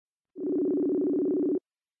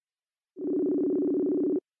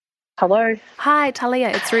Hello. Hi, Talia,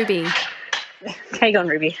 it's Ruby. How you going,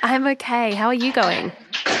 Ruby? I'm okay. How are you going?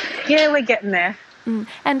 Yeah, we're getting there.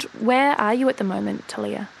 And where are you at the moment,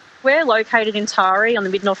 Talia? We're located in Taree on the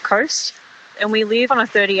mid-north coast, and we live on a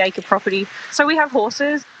 30-acre property. So we have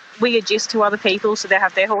horses. We adjust to other people, so they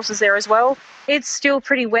have their horses there as well. It's still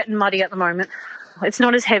pretty wet and muddy at the moment. It's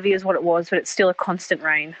not as heavy as what it was, but it's still a constant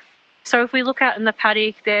rain. So if we look out in the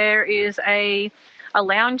paddock, there is a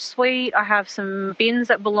lounge suite. I have some bins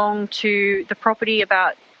that belong to the property,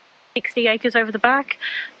 about 60 acres over the back.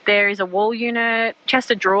 There is a wall unit, chest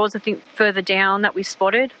of drawers, I think, further down that we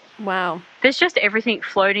spotted. Wow. There's just everything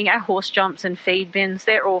floating. Our horse jumps and feed bins,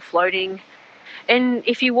 they're all floating. And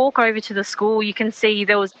if you walk over to the school, you can see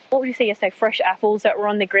there was, what would you say yesterday, fresh apples that were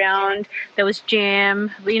on the ground. There was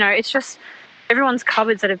jam. You know, it's just everyone's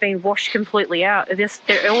cupboards that have been washed completely out.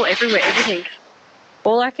 They're all everywhere, everything.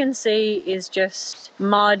 All I can see is just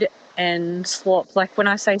mud and slop. Like when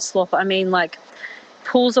I say slop, I mean like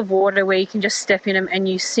pools of water where you can just step in them and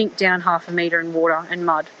you sink down 1/2 metre in water and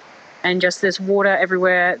mud. And just there's water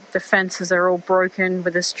everywhere. The fences are all broken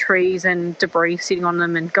with there's trees and debris sitting on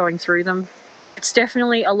them and going through them. It's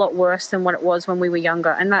definitely a lot worse than what it was when we were younger,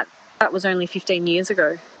 and that was only 15 years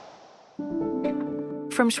ago.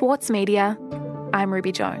 From Schwartz Media, I'm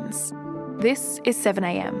Ruby Jones. This is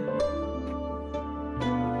 7am.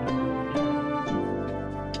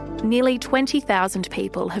 Nearly 20,000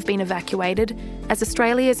 people have been evacuated as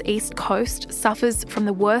Australia's east coast suffers from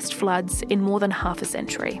the worst floods in more than half a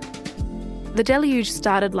century. The deluge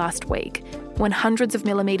started last week when hundreds of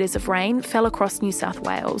millimetres of rain fell across New South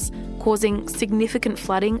Wales, causing significant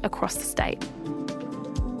flooding across the state.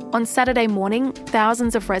 On Saturday morning,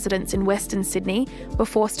 thousands of residents in Western Sydney were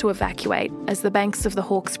forced to evacuate as the banks of the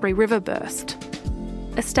Hawkesbury River burst.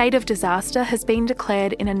 A state of disaster has been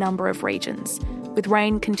declared in a number of regions, with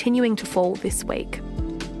rain continuing to fall this week.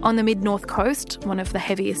 On the mid-north coast, one of the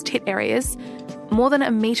heaviest hit areas, more than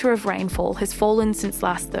 1 metre of rainfall has fallen since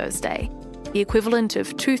last Thursday, the equivalent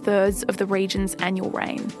of 2/3 of the region's annual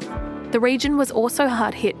rain. The region was also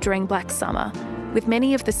hard hit during Black Summer, with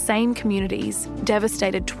many of the same communities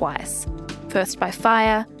devastated twice, first by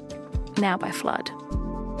fire, now by flood.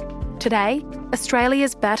 Today,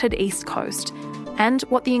 Australia's battered east coast and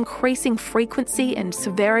what the increasing frequency and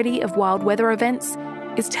severity of wild weather events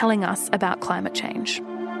is telling us about climate change.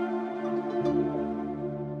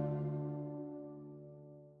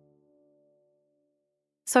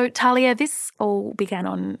 So, Talia, this all began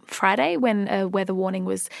on Friday when a weather warning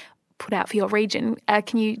was put out for your region.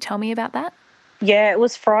 Can you tell me about that? Yeah, it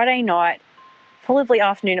was Friday night, probably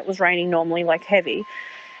afternoon. It was raining normally, like heavy.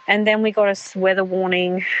 And then we got a weather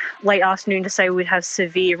warning late afternoon to say we'd have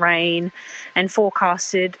severe rain and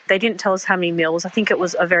forecasted. They didn't tell us how many mils. I think it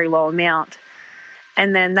was a very low amount.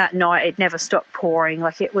 And then that night it never stopped pouring.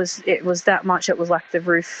 Like it was that much. It was like the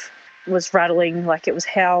roof was rattling, like it was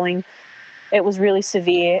howling. It was really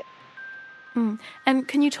severe. And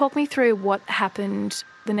can you talk me through what happened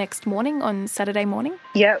the next morning on Saturday morning?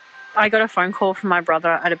 Yep. I got a phone call from my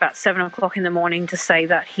brother at about 7 o'clock in the morning to say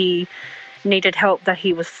that he needed help, that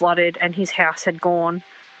he was flooded and his house had gone.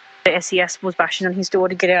 The SES was bashing on his door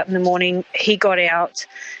to get out in the morning. He got out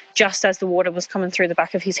just as the water was coming through the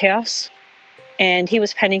back of his house. And he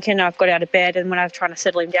was panicking. I've got out of bed, and when I was trying to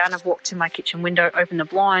settle him down, I've walked to my kitchen window, opened the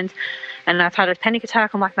blind, and I've had a panic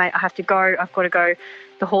attack. I'm like, mate, I have to go. I've got to go.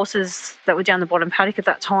 The horses that were down the bottom paddock at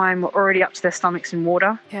that time were already up to their stomachs in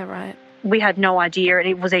water. Yeah, right. We had no idea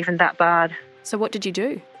it was even that bad. So what did you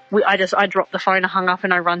do? I dropped the phone, I hung up,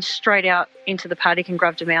 and I run straight out into the paddock and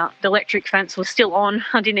grabbed him out. The electric fence was still on.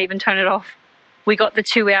 I didn't even turn it off. We got the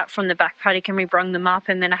two out from the back paddock and we brung them up,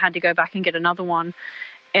 and then I had to go back and get another one.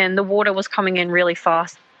 And the water was coming in really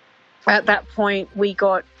fast. At that point, we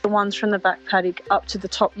got the ones from the back paddock up to the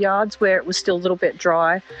top yards where it was still a little bit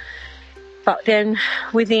dry. But then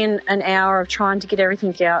within an hour of trying to get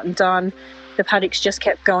everything out and done, the paddocks just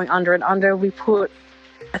kept going under and under. We put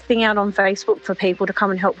a thing out on Facebook for people to come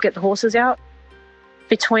and help get the horses out.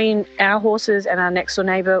 Between our horses and our next door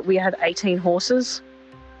neighbour, we had 18 horses.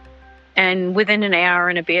 And within an hour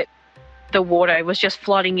and a bit, the water was just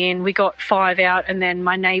flooding in. We got 5 out, and then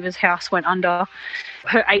my neighbour's house went under.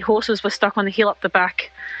 Her 8 horses were stuck on the hill up the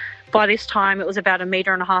back. By this time, it was about 1.5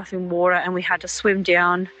 metres in water, and we had to swim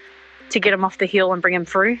down to get them off the hill and bring them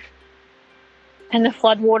through. And the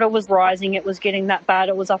flood water was rising. It was getting that bad.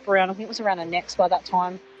 It was up around, I think it was around our necks by that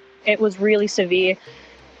time. It was really severe.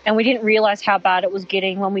 And we didn't realise how bad it was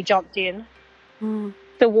getting when we jumped in.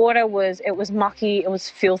 The water it was mucky, it was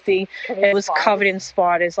filthy, it was covered in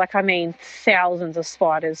spiders, thousands of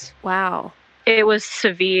spiders. Wow. It was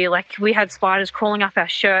severe. We had spiders crawling up our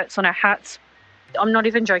shirts, on our hats. I'm not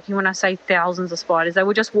even joking when I say thousands of spiders. They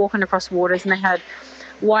were just walking across waters and they had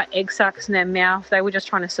white egg sacs in their mouth. They were just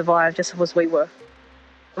trying to survive just as we were.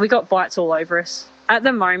 We got bites all over us. At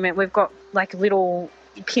the moment, we've got like little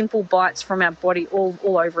pimple bites from our body all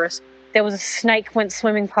over us. There was a snake went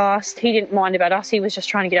swimming past. He didn't mind about us. He was just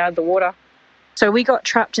trying to get out of the water. So we got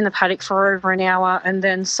trapped in the paddock for over an hour, and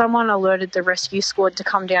then someone alerted the rescue squad to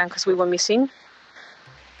come down because we were missing.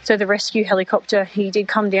 So the rescue helicopter, he did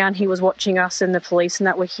come down. He was watching us and the police and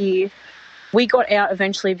that were here. We got out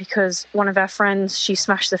eventually because one of our friends, she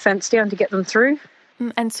smashed the fence down to get them through.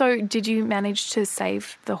 And so did you manage to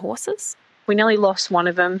save the horses? We nearly lost one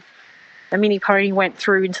of them. The mini pony went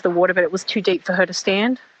through into the water, but it was too deep for her to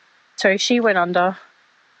stand. So she went under.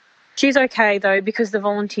 She's okay, though, because the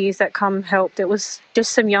volunteers that come helped. It was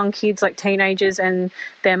just some young kids, like teenagers, and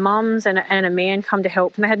their mums and a man come to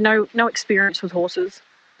help. And they had no experience with horses.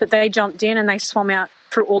 But they jumped in and they swam out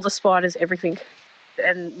through all the spiders, everything.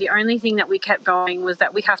 And the only thing that we kept going was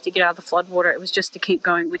that we have to get out of the floodwater. It was just to keep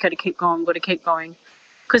going. We got to keep going, got to keep going.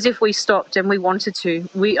 Because if we stopped and we wanted to,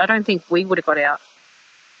 I don't think we would have got out.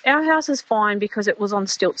 Our house is fine because it was on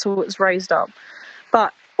stilts, so it was raised up.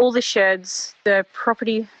 But all the sheds, the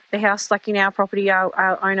property, the house, like in our property,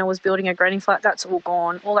 our owner was building a granny flat, that's all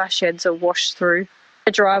gone. All our sheds are washed through.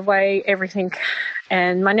 The driveway, everything.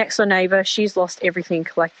 And my next door neighbour, she's lost everything.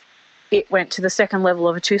 Like, it went to the second level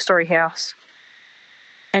of a 2-storey house.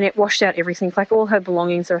 And it washed out everything. Like, all her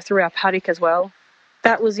belongings are through our paddock as well.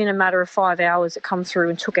 That was in a matter of 5 hours. It come through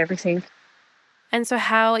and took everything. And so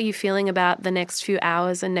how are you feeling about the next few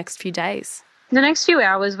hours and next few days? The next few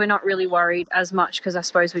hours, we're not really worried as much because I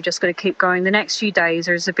suppose we've just got to keep going. The next few days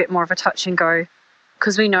is a bit more of a touch and go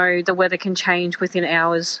because we know the weather can change within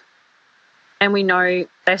hours. And we know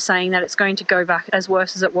they're saying that it's going to go back as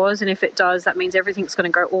worse as it was. And if it does, that means everything's going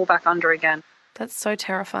to go all back under again. That's so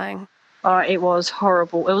terrifying. Oh, it was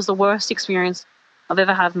horrible. It was the worst experience I've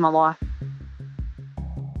ever had in my life.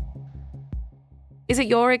 Is it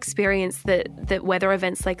your experience that weather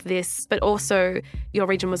events like this, but also your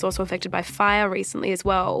region was also affected by fire recently as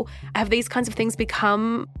well, have these kinds of things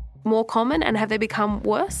become more common and have they become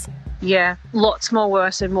worse? Yeah, lots more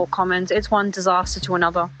worse and more common. It's one disaster to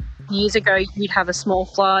another. Years ago, you'd have a small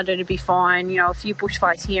flood, it'd be fine, you know, a few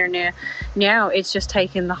bushfires here and there. Now it's just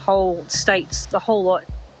taken the whole states, the whole lot.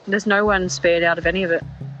 There's no one spared out of any of it.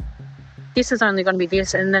 This is only going to be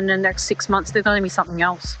this, and then the next 6 months there's going to be something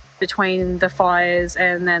else between the fires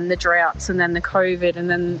and then the droughts and then the COVID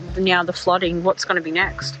and then now the flooding. What's going to be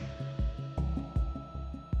next?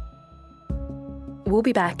 We'll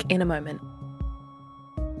be back in a moment.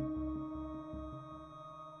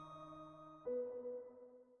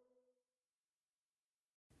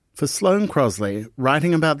 For Sloane Crosley,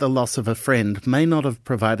 writing about the loss of a friend may not have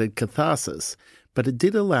provided catharsis, but it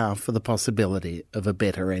did allow for the possibility of a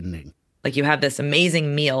better ending. Like, you have this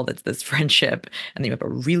amazing meal that's this friendship, and then you have a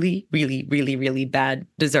really, really, really, really bad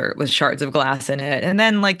dessert with shards of glass in it. And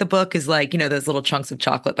then, like, the book is like, you know, those little chunks of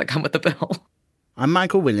chocolate that come with the bill. I'm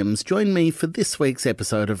Michael Williams. Join me for this week's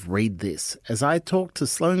episode of Read This as I talk to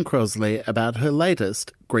Sloane Crosley about her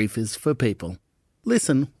latest, Grief is for People.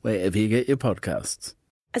 Listen wherever you get your podcasts.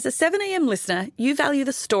 As a 7am listener, you value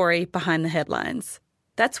the story behind the headlines.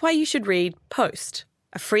 That's why you should read Post,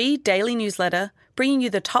 a free daily newsletter bringing you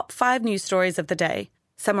the top 5 news stories of the day,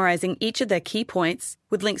 summarising each of their key points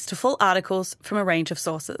with links to full articles from a range of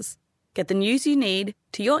sources. Get the news you need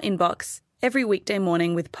to your inbox every weekday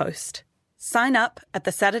morning with Post. Sign up at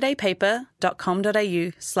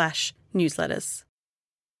thesaturdaypaper.com.au/newsletters.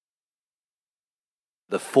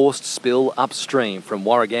 The forced spill upstream from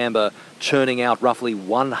Warragamba, churning out roughly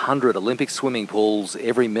 100 Olympic swimming pools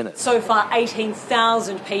every minute. So far,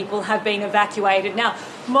 18,000 people have been evacuated. Now,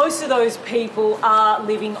 most of those people are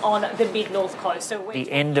living on the mid-north coast. So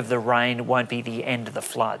the end of the rain won't be the end of the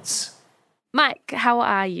floods. Mike, how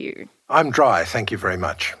are you? I'm dry, thank you very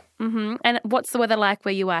much. And what's the weather like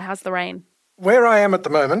where you are? How's the rain? Where I am at the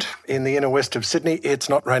moment, in the inner west of Sydney, it's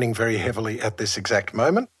not raining very heavily at this exact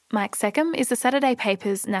moment. Mike Seckham is the Saturday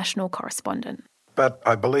Paper's national correspondent. But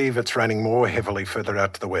I believe it's raining more heavily further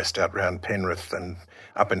out to the west, out around Penrith and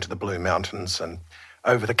up into the Blue Mountains and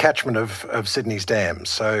over the catchment of Sydney's dams.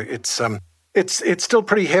 So it's still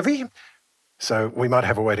pretty heavy, so we might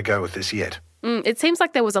have a way to go with this yet. It seems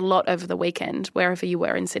like there was a lot over the weekend, wherever you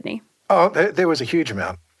were in Sydney. Oh, there was a huge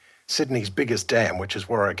amount. Sydney's biggest dam, which is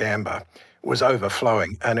Warragamba, was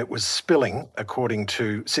overflowing and it was spilling, according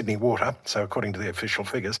to Sydney Water, so according to the official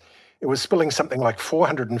figures, it was spilling something like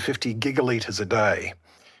 450 gigalitres a day,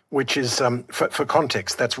 which is, for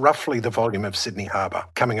context, that's roughly the volume of Sydney Harbour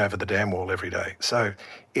coming over the dam wall every day. So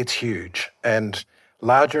it's huge. And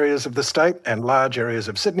Large areas of the state and large areas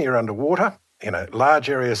of Sydney are underwater. Large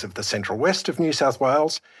areas of the central west of New South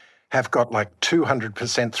Wales have got like 200%,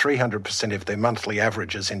 300% of their monthly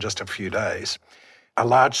averages in just a few days. A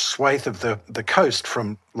large swathe of the coast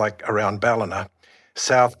from like around Ballina,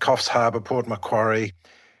 south Coffs Harbour, Port Macquarie,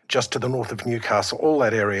 just to the north of Newcastle, all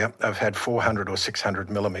that area have had 400 or 600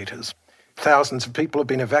 millimetres. Thousands of people have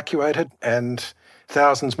been evacuated and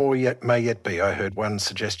thousands more may yet be. I heard one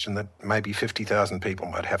suggestion that maybe 50,000 people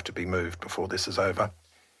might have to be moved before this is over.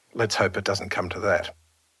 Let's hope it doesn't come to that.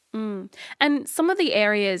 And some of the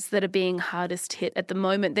areas that are being hardest hit at the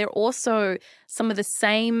moment, they're also some of the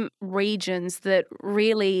same regions that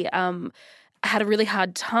really had a really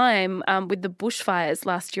hard time with the bushfires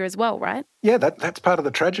last year as well, right? Yeah, that's part of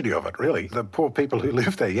the tragedy of it, really. The poor people who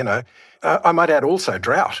live there, I might add also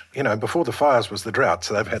drought. Before the fires was the drought.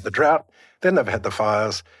 So they've had the drought, then they've had the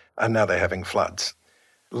fires, and now they're having floods.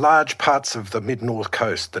 Large parts of the mid-north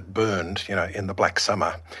coast that burned, in the Black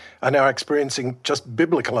Summer are now experiencing just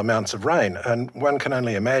biblical amounts of rain. And one can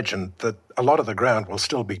only imagine that a lot of the ground will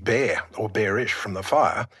still be bare or bare-ish from the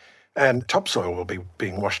fire, and topsoil will be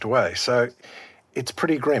being washed away. So it's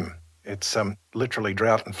pretty grim. It's literally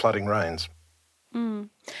drought and flooding rains. And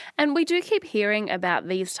we do keep hearing about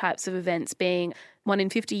these types of events being 1 in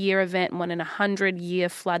 50-year event, 1 in 100-year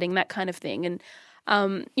flooding, that kind of thing. And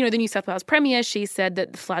the New South Wales Premier, she said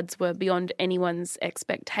that the floods were beyond anyone's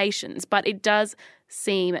expectations. But it does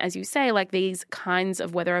seem, as you say, like these kinds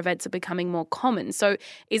of weather events are becoming more common. So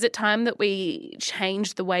is it time that we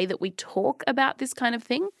change the way that we talk about this kind of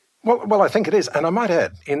thing? Well, I think it is. And I might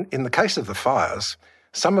add, in the case of the fires,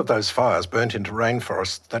 some of those fires burnt into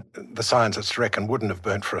rainforests that the scientists reckon wouldn't have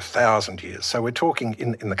burnt for 1,000 years. So we're talking,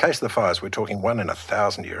 in the case of the fires, we're talking 1 in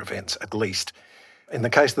 1,000-year events at least. In the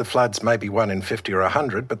case of the floods, maybe 1 in 50 or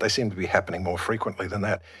 100, but they seem to be happening more frequently than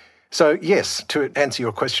that. So yes, to answer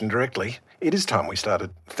your question directly, it is time we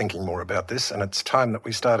started thinking more about this, and it's time that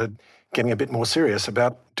we started getting a bit more serious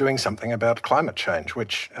about doing something about climate change,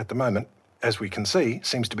 which at the moment, as we can see,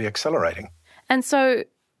 seems to be accelerating. And so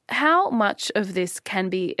how much of this can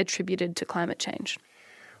be attributed to climate change?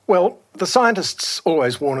 Well, the scientists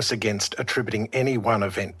always warn us against attributing any one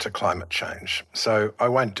event to climate change, so I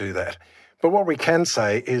won't do that. But what we can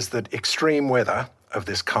say is that extreme weather of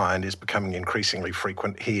this kind is becoming increasingly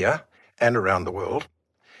frequent here and around the world.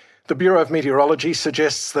 The Bureau of Meteorology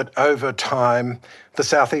suggests that over time, the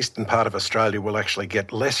southeastern part of Australia will actually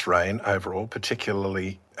get less rain overall,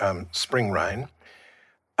 particularly spring rain.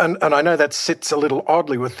 And I know that sits a little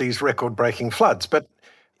oddly with these record-breaking floods, but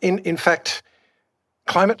in fact,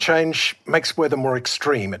 climate change makes weather more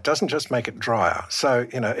extreme. It doesn't just make it drier. So,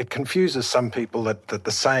 it confuses some people that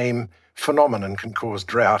the same phenomenon can cause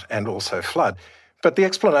drought and also flood. But the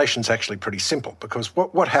explanation's actually pretty simple, because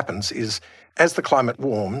what happens is as the climate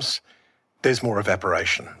warms, there's more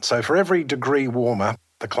evaporation. So for every degree warmer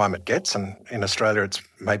the climate gets, and in Australia it's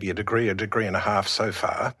maybe a degree and a half so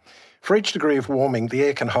far, for each degree of warming, the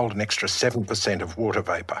air can hold an extra 7% of water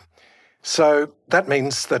vapour. So that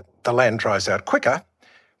means that the land dries out quicker,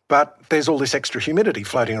 but there's all this extra humidity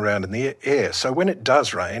floating around in the air. So when it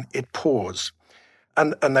does rain, it pours.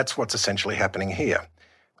 And that's what's essentially happening here.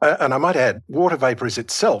 And I might add, water vapour is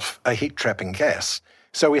itself a heat-trapping gas.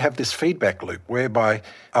 So we have this feedback loop whereby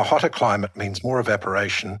a hotter climate means more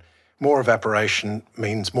evaporation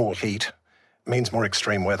means more heat, means more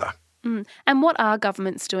extreme weather. And what are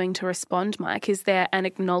governments doing to respond, Mike? Is there an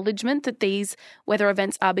acknowledgement that these weather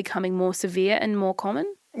events are becoming more severe and more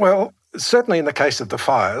common? Well, certainly in the case of the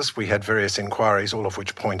fires, we had various inquiries, all of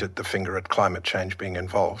which pointed the finger at climate change being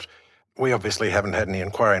involved. We obviously haven't had any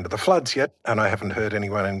inquiry into the floods yet, and I haven't heard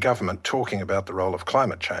anyone in government talking about the role of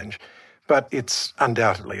climate change, but it's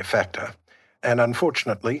undoubtedly a factor. And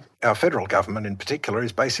unfortunately, our federal government in particular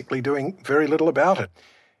is basically doing very little about it.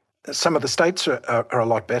 Some of the states are a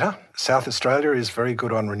lot better. South Australia is very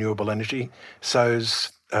good on renewable energy.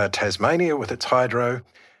 So's Tasmania with its hydro.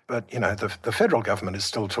 But, the federal government is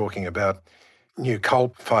still talking about new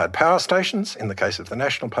coal-fired power stations in the case of the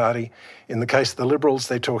National Party. In the case of the Liberals,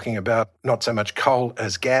 they're talking about not so much coal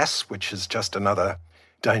as gas, which is just another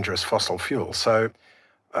dangerous fossil fuel. So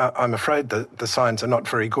I'm afraid that the signs are not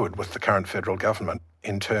very good with the current federal government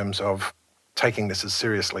in terms of taking this as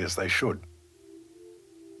seriously as they should.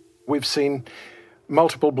 We've seen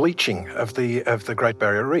multiple bleaching of the Great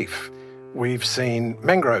Barrier Reef. We've seen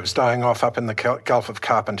mangroves dying off up in the Gulf of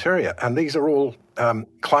Carpentaria, and these are all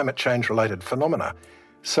climate change-related phenomena.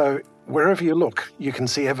 So wherever you look, you can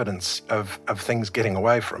see evidence of things getting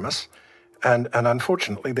away from us, and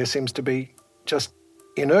unfortunately there seems to be just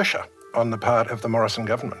inertia on the part of the Morrison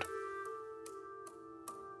government.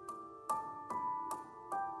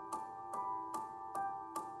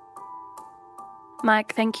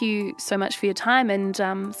 Mike, thank you so much for your time and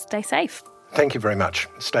stay safe. Thank you very much.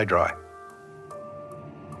 Stay dry.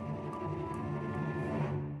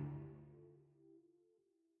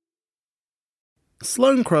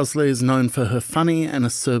 Sloane Crosley is known for her funny and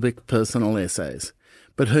acerbic personal essays,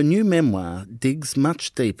 but her new memoir digs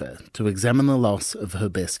much deeper to examine the loss of her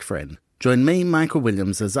best friend. Join me, Michael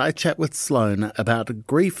Williams, as I chat with Sloane about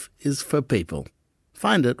Grief is for People.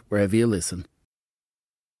 Find it wherever you listen.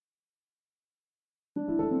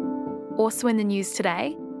 Also in the news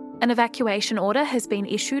today, an evacuation order has been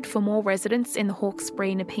issued for more residents in the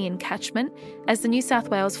Hawkesbury Nepean catchment as the New South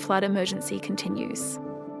Wales flood emergency continues.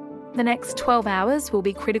 The next 12 hours will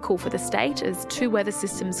be critical for the state as two weather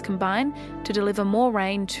systems combine to deliver more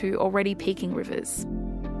rain to already peaking rivers.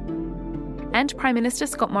 And Prime Minister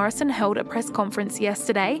Scott Morrison held a press conference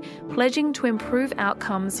yesterday pledging to improve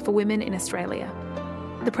outcomes for women in Australia.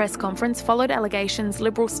 The press conference followed allegations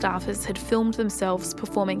Liberal staffers had filmed themselves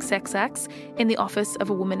performing sex acts in the office of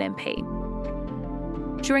a woman MP.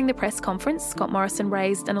 During the press conference, Scott Morrison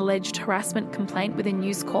raised an alleged harassment complaint within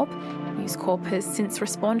News Corp. News Corp has since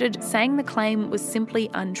responded, saying the claim was simply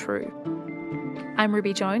untrue. I'm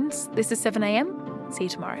Ruby Jones. This is 7am. See you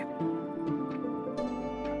tomorrow.